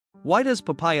Why does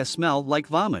papaya smell like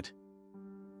vomit?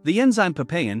 The enzyme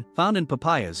papain, found in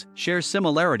papayas, shares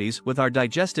similarities with our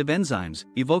digestive enzymes,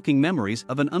 evoking memories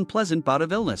of an unpleasant bout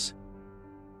of illness.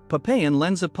 Papain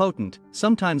lends a potent,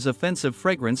 sometimes offensive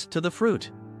fragrance to the fruit.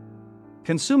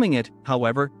 Consuming it,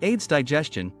 however, aids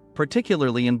digestion,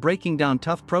 particularly in breaking down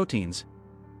tough proteins.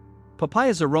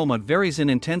 Papaya's aroma varies in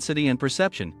intensity and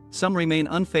perception. Some remain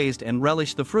unfazed and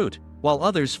relish the fruit, while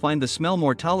others find the smell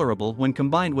more tolerable when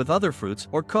combined with other fruits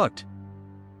or cooked.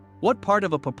 What part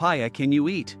of a papaya can you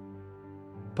eat?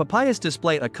 Papayas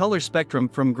display a color spectrum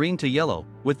from green to yellow,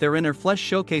 with their inner flesh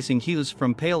showcasing hues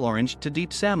from pale orange to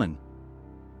deep salmon.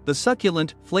 The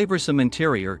succulent, flavorsome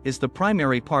interior is the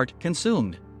primary part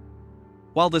consumed.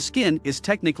 While the skin is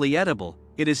technically edible,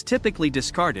 it is typically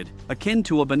discarded, akin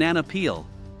to a banana peel.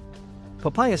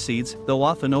 Papaya seeds, though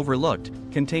often overlooked,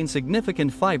 contain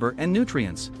significant fiber and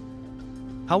nutrients.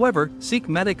 However, seek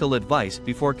medical advice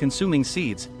before consuming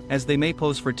seeds, as they may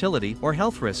pose fertility or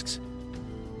health risks.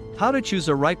 How to choose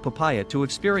a ripe papaya to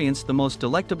experience the most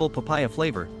delectable papaya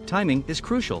flavor. Timing is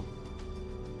crucial.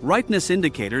 Ripeness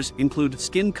indicators include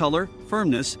skin color,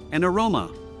 firmness, and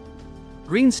aroma.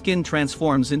 Green skin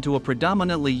transforms into a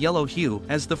predominantly yellow hue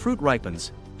as the fruit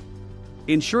ripens.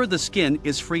 Ensure the skin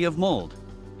is free of mold.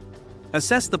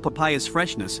 Assess the papaya's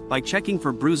freshness by checking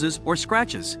for bruises or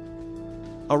scratches.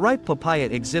 A ripe papaya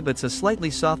exhibits a slightly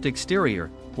soft exterior,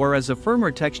 whereas a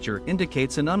firmer texture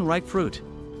indicates an unripe fruit.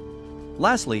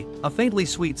 Lastly, a faintly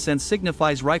sweet scent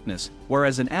signifies ripeness,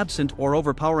 whereas an absent or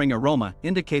overpowering aroma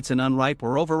indicates an unripe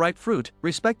or overripe fruit,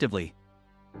 respectively.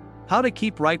 How to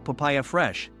keep ripe papaya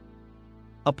fresh?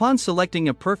 Upon selecting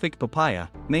a perfect papaya,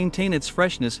 maintain its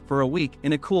freshness for a week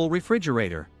in a cool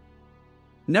refrigerator.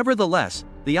 Nevertheless,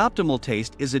 the optimal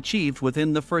taste is achieved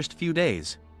within the first few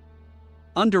days.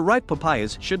 Underripe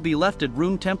papayas should be left at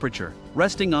room temperature,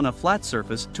 resting on a flat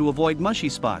surface to avoid mushy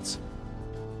spots.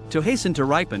 To hasten to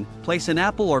ripen, place an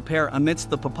apple or pear amidst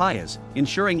the papayas,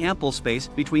 ensuring ample space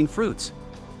between fruits.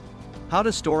 How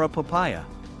to store a papaya?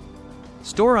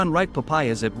 Store unripe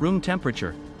papayas at room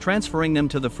temperature, transferring them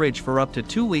to the fridge for up to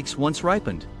 2 weeks once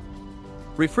ripened.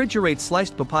 Refrigerate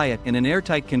sliced papaya in an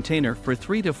airtight container for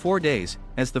 3 to 4 days,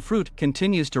 as the fruit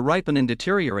continues to ripen and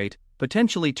deteriorate,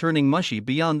 potentially turning mushy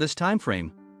beyond this time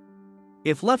frame.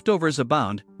 If leftovers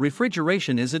abound,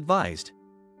 refrigeration is advised.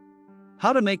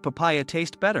 How to make papaya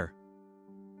taste better?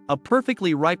 A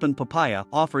perfectly ripened papaya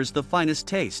offers the finest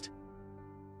taste.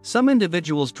 Some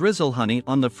individuals drizzle honey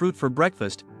on the fruit for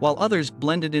breakfast, while others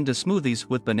blend it into smoothies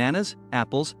with bananas,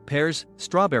 apples, pears,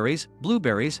 strawberries,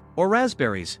 blueberries, or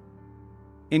raspberries.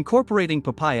 Incorporating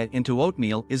papaya into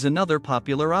oatmeal is another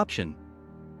popular option.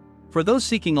 For those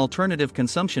seeking alternative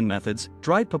consumption methods,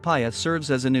 dried papaya serves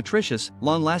as a nutritious,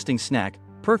 long-lasting snack,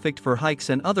 perfect for hikes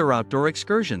and other outdoor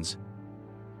excursions.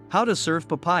 How to serve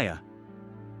papaya?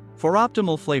 For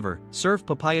optimal flavor, serve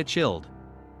papaya chilled.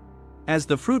 As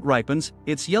the fruit ripens,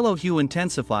 its yellow hue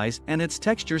intensifies and its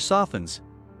texture softens.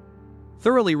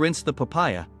 Thoroughly rinse the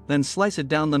papaya, then slice it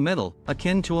down the middle,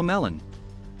 akin to a melon.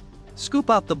 Scoop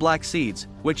out the black seeds,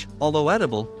 which, although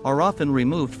edible, are often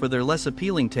removed for their less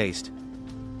appealing taste.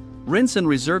 Rinse and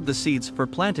reserve the seeds for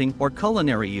planting or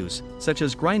culinary use, such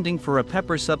as grinding for a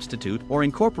pepper substitute or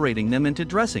incorporating them into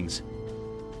dressings.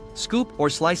 Scoop or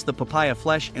slice the papaya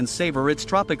flesh and savor its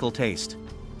tropical taste.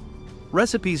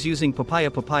 Recipes using papaya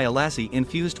lassi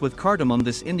infused with cardamom.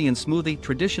 This Indian smoothie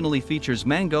traditionally features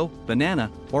mango, banana,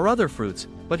 or other fruits,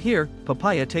 but here,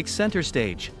 papaya takes center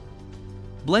stage.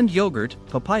 Blend yogurt,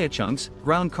 papaya chunks,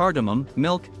 ground cardamom,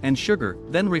 milk, and sugar,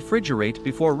 then refrigerate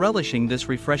before relishing this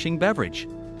refreshing beverage.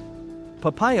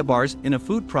 Papaya bars in a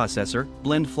food processor,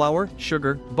 blend flour,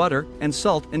 sugar, butter, and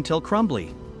salt until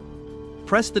crumbly.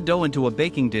 Press the dough into a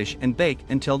baking dish and bake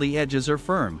until the edges are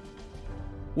firm.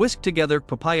 Whisk together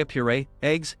papaya puree,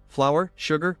 eggs, flour,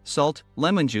 sugar, salt,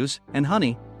 lemon juice, and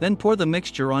honey, then pour the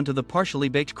mixture onto the partially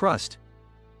baked crust.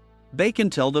 Bake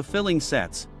until the filling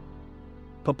sets.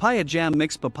 Papaya jam.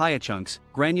 Mix papaya chunks,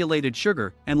 granulated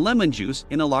sugar, and lemon juice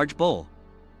in a large bowl.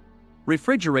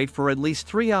 Refrigerate for at least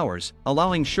 3 hours,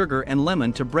 allowing sugar and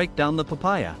lemon to break down the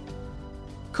papaya.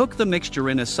 Cook the mixture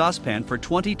in a saucepan for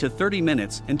 20 to 30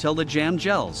 minutes until the jam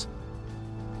gels.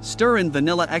 Stir in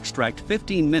vanilla extract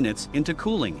 15 minutes into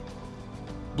cooling.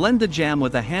 Blend the jam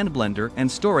with a hand blender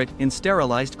and store it in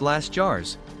sterilized glass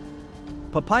jars.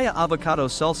 Papaya avocado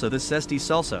salsa. This zesty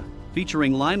salsa,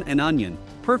 featuring lime and onion,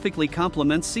 perfectly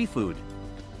complements seafood.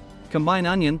 Combine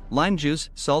onion, lime juice,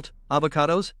 salt,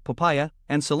 avocados, papaya,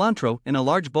 and cilantro in a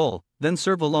large bowl, then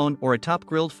serve alone or atop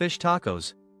grilled fish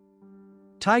tacos.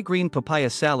 Thai green papaya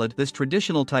salad. This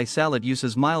traditional Thai salad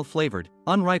uses mild-flavored,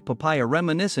 unripe papaya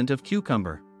reminiscent of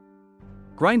cucumber.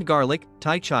 Grind garlic,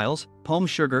 Thai chiles, palm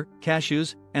sugar,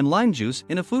 cashews, and lime juice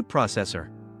in a food processor.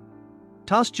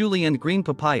 Toss julienne green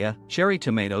papaya, cherry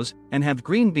tomatoes, and have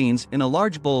green beans in a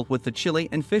large bowl with the chili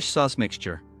and fish sauce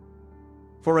mixture.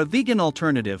 For a vegan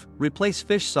alternative, replace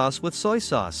fish sauce with soy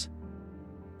sauce.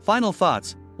 Final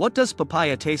thoughts: what does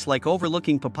papaya taste like?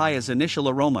 Overlooking papaya's initial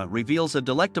aroma reveals a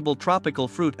delectable tropical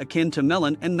fruit akin to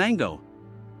melon and mango.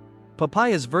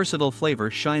 Papaya's versatile flavor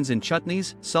shines in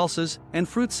chutneys, salsas, and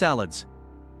fruit salads.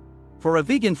 For a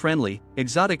vegan-friendly,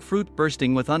 exotic fruit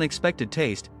bursting with unexpected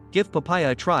taste, give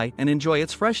papaya a try and enjoy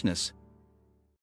its freshness.